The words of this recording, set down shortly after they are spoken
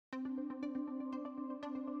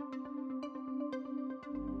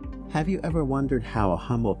Have you ever wondered how a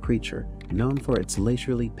humble creature, known for its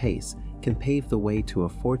leisurely pace, can pave the way to a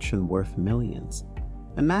fortune worth millions?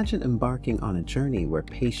 Imagine embarking on a journey where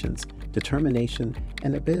patience, determination,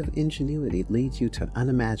 and a bit of ingenuity leads you to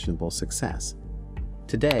unimaginable success.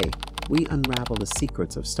 Today, we unravel the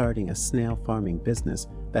secrets of starting a snail farming business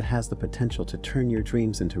that has the potential to turn your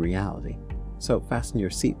dreams into reality. So fasten your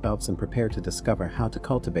seatbelts and prepare to discover how to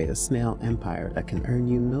cultivate a snail empire that can earn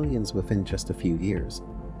you millions within just a few years.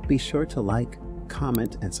 Be sure to like,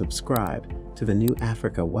 comment, and subscribe to the New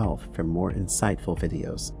Africa Wealth for more insightful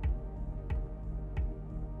videos.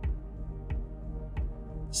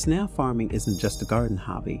 Snail farming isn't just a garden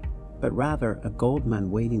hobby, but rather a goldmine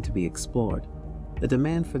waiting to be explored. The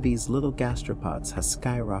demand for these little gastropods has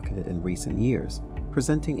skyrocketed in recent years,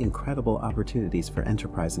 presenting incredible opportunities for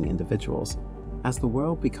enterprising individuals. As the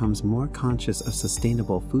world becomes more conscious of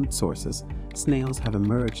sustainable food sources, snails have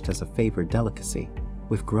emerged as a favored delicacy,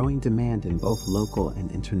 with growing demand in both local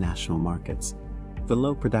and international markets. The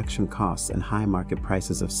low production costs and high market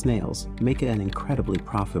prices of snails make it an incredibly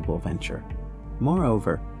profitable venture.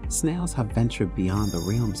 Moreover, snails have ventured beyond the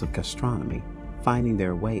realms of gastronomy, finding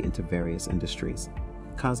their way into various industries.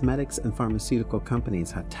 Cosmetics and pharmaceutical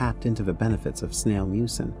companies have tapped into the benefits of snail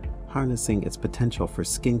mucin, harnessing its potential for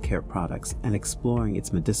skincare products and exploring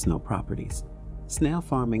its medicinal properties. Snail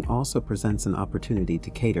farming also presents an opportunity to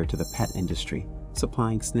cater to the pet industry,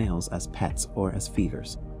 supplying snails as pets or as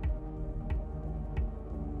feeders.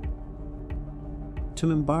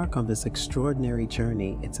 To embark on this extraordinary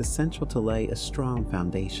journey, it's essential to lay a strong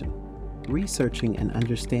foundation. Researching and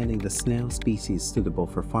understanding the snail species suitable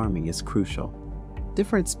for farming is crucial.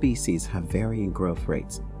 Different species have varying growth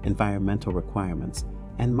rates, environmental requirements,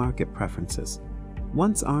 and market preferences.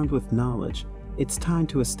 Once armed with knowledge, it's time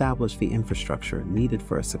to establish the infrastructure needed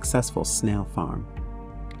for a successful snail farm.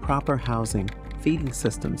 Proper housing, feeding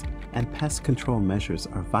systems, and pest control measures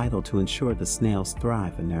are vital to ensure the snails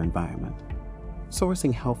thrive in their environment.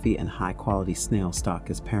 Sourcing healthy and high-quality snail stock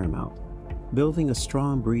is paramount. Building a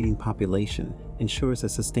strong breeding population ensures a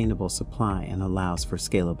sustainable supply and allows for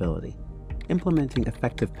scalability. Implementing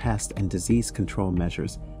effective pest and disease control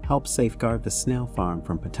measures helps safeguard the snail farm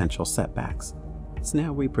from potential setbacks.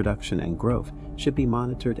 Snail reproduction and growth should be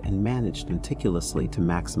monitored and managed meticulously to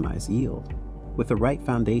maximize yield. With the right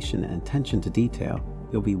foundation and attention to detail,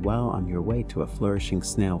 you'll be well on your way to a flourishing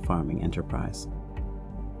snail farming enterprise.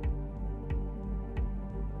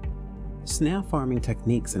 Snail farming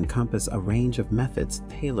techniques encompass a range of methods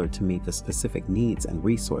tailored to meet the specific needs and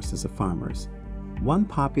resources of farmers. One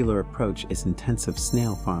popular approach is intensive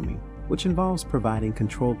snail farming, which involves providing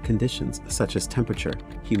controlled conditions such as temperature,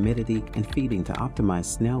 humidity, and feeding to optimize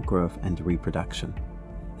snail growth and reproduction.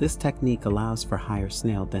 This technique allows for higher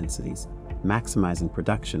snail densities, maximizing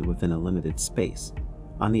production within a limited space.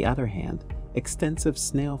 On the other hand, extensive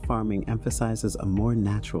snail farming emphasizes a more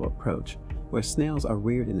natural approach, where snails are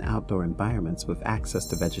reared in outdoor environments with access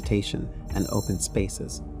to vegetation and open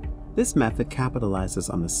spaces. This method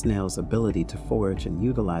capitalizes on the snail's ability to forage and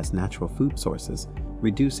utilize natural food sources,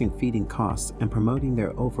 reducing feeding costs and promoting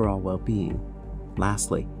their overall well-being.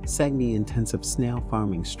 Lastly, semi-intensive snail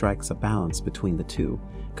farming strikes a balance between the two,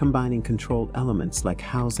 combining controlled elements like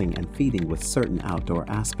housing and feeding with certain outdoor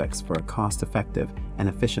aspects for a cost-effective and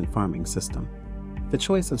efficient farming system. The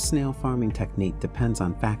choice of snail farming technique depends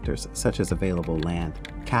on factors such as available land,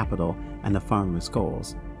 capital, and the farmer's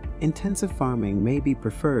goals. Intensive farming may be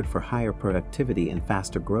preferred for higher productivity and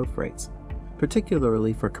faster growth rates,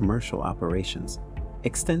 particularly for commercial operations.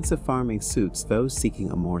 Extensive farming suits those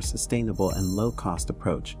seeking a more sustainable and low-cost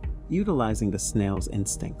approach, utilizing the snail's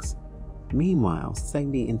instincts. Meanwhile,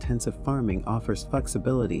 semi-intensive farming offers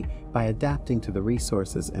flexibility by adapting to the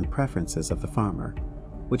resources and preferences of the farmer.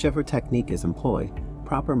 Whichever technique is employed,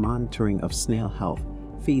 proper monitoring of snail health,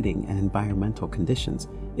 feeding, and environmental conditions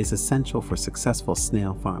is essential for successful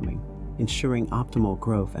snail farming, ensuring optimal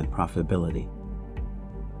growth and profitability.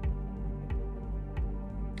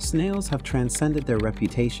 Snails have transcended their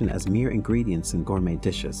reputation as mere ingredients in gourmet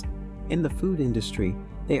dishes. In the food industry,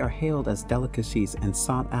 they are hailed as delicacies and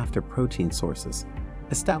sought-after protein sources.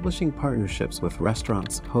 Establishing partnerships with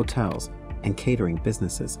restaurants, hotels, and catering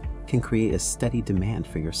businesses can create a steady demand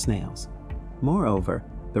for your snails. Moreover,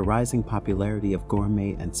 the rising popularity of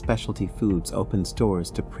gourmet and specialty foods opens doors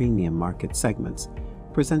to premium market segments,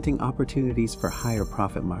 presenting opportunities for higher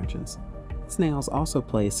profit margins. Snails also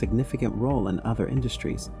play a significant role in other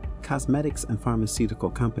industries. Cosmetics and pharmaceutical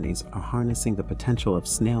companies are harnessing the potential of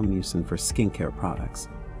snail mucin for skincare products,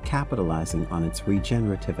 capitalizing on its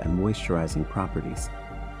regenerative and moisturizing properties.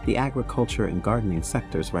 The agriculture and gardening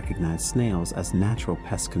sectors recognize snails as natural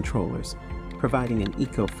pest controllers, providing an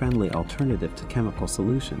eco-friendly alternative to chemical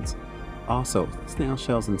solutions. Also, snail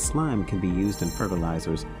shells and slime can be used in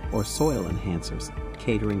fertilizers or soil enhancers,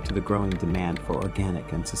 catering to the growing demand for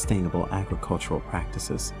organic and sustainable agricultural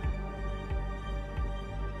practices.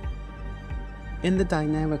 In the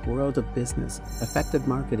dynamic world of business, effective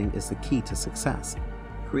marketing is the key to success.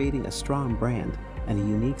 Creating a strong brand and a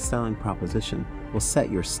unique selling proposition will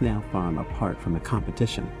set your snail farm apart from the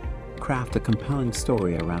competition. Craft a compelling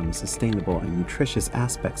story around the sustainable and nutritious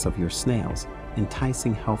aspects of your snails,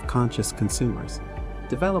 enticing health-conscious consumers.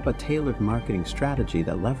 Develop a tailored marketing strategy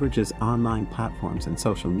that leverages online platforms and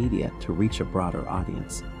social media to reach a broader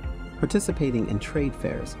audience. Participating in trade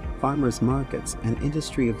fairs, farmers markets, and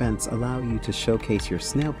industry events allow you to showcase your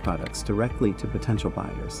snail products directly to potential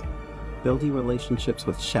buyers. Building relationships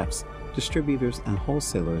with chefs, distributors, and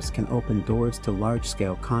wholesalers can open doors to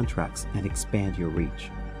large-scale contracts and expand your reach.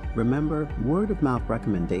 Remember, word-of-mouth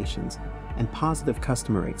recommendations and positive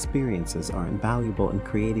customer experiences are invaluable in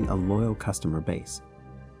creating a loyal customer base.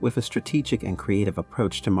 With a strategic and creative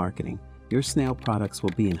approach to marketing, your snail products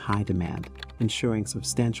will be in high demand, ensuring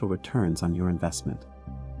substantial returns on your investment.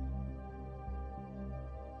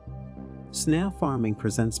 Snail farming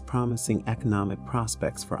presents promising economic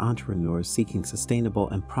prospects for entrepreneurs seeking sustainable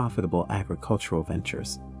and profitable agricultural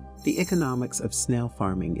ventures. The economics of snail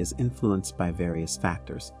farming is influenced by various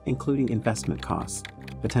factors, including investment costs,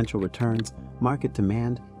 potential returns, market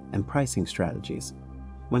demand, and pricing strategies.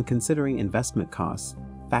 When considering investment costs,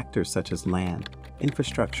 factors such as land,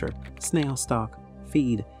 infrastructure, snail stock,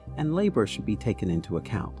 feed, and labor should be taken into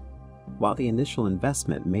account. While the initial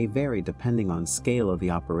investment may vary depending on scale of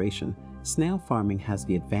the operation, snail farming has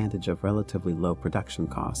the advantage of relatively low production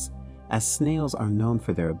costs, as snails are known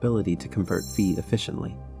for their ability to convert feed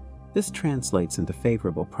efficiently. This translates into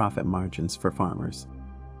favorable profit margins for farmers.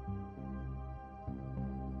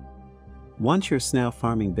 Once your snail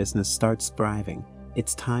farming business starts thriving,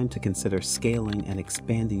 it's time to consider scaling and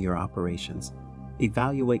expanding your operations.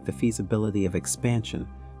 Evaluate the feasibility of expansion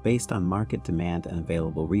based on market demand and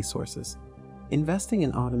available resources. Investing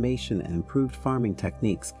in automation and improved farming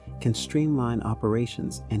techniques can streamline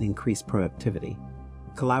operations and increase productivity.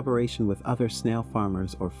 Collaboration with other snail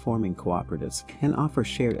farmers or forming cooperatives can offer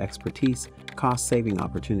shared expertise, cost-saving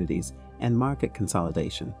opportunities, and market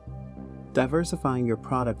consolidation. Diversifying your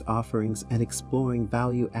product offerings and exploring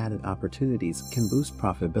value-added opportunities can boost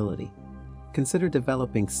profitability. Consider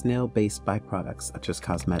developing snail-based byproducts such as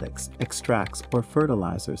cosmetics, extracts, or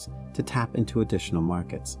fertilizers to tap into additional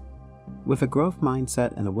markets. With a growth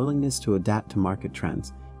mindset and a willingness to adapt to market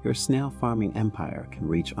trends, your snail farming empire can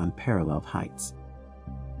reach unparalleled heights.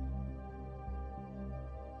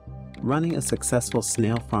 Running a successful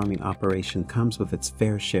snail farming operation comes with its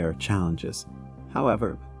fair share of challenges.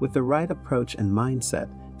 However, with the right approach and mindset,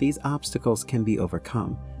 these obstacles can be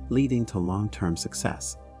overcome, leading to long-term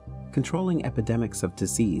success. Controlling epidemics of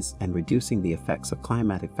disease and reducing the effects of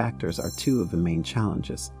climatic factors are two of the main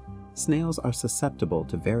challenges. Snails are susceptible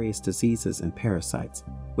to various diseases and parasites,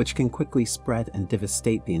 which can quickly spread and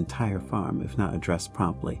devastate the entire farm if not addressed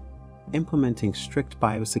promptly. Implementing strict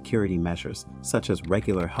biosecurity measures, such as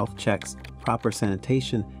regular health checks, proper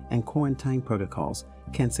sanitation, and quarantine protocols,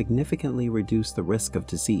 can significantly reduce the risk of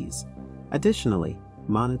disease. Additionally,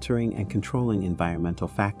 monitoring and controlling environmental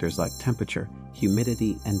factors like temperature,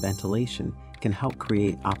 humidity, and ventilation can help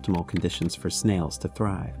create optimal conditions for snails to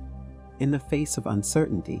thrive. In the face of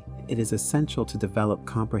uncertainty, it is essential to develop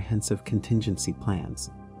comprehensive contingency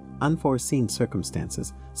plans. Unforeseen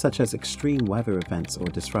circumstances, such as extreme weather events or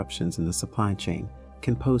disruptions in the supply chain,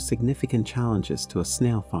 can pose significant challenges to a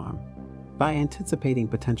snail farm. By anticipating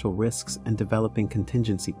potential risks and developing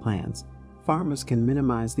contingency plans, farmers can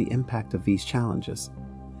minimize the impact of these challenges.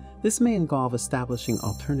 This may involve establishing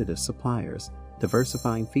alternative suppliers,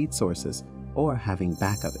 diversifying feed sources, or having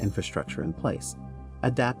backup infrastructure in place.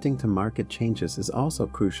 Adapting to market changes is also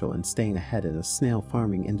crucial in staying ahead in the snail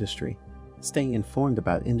farming industry. Staying informed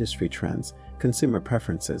about industry trends, consumer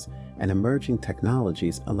preferences, and emerging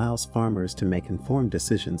technologies allows farmers to make informed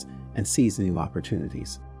decisions and seize new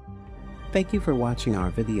opportunities. Thank you for watching our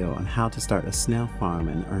video on how to start a snail farm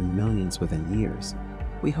and earn millions within years.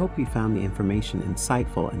 We hope you found the information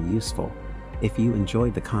insightful and useful. If you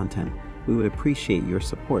enjoyed the content, we would appreciate your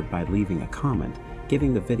support by leaving a comment,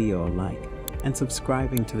 giving the video a like, and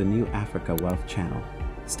subscribing to the New Africa Wealth channel.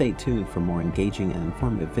 Stay tuned for more engaging and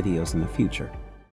informative videos in the future.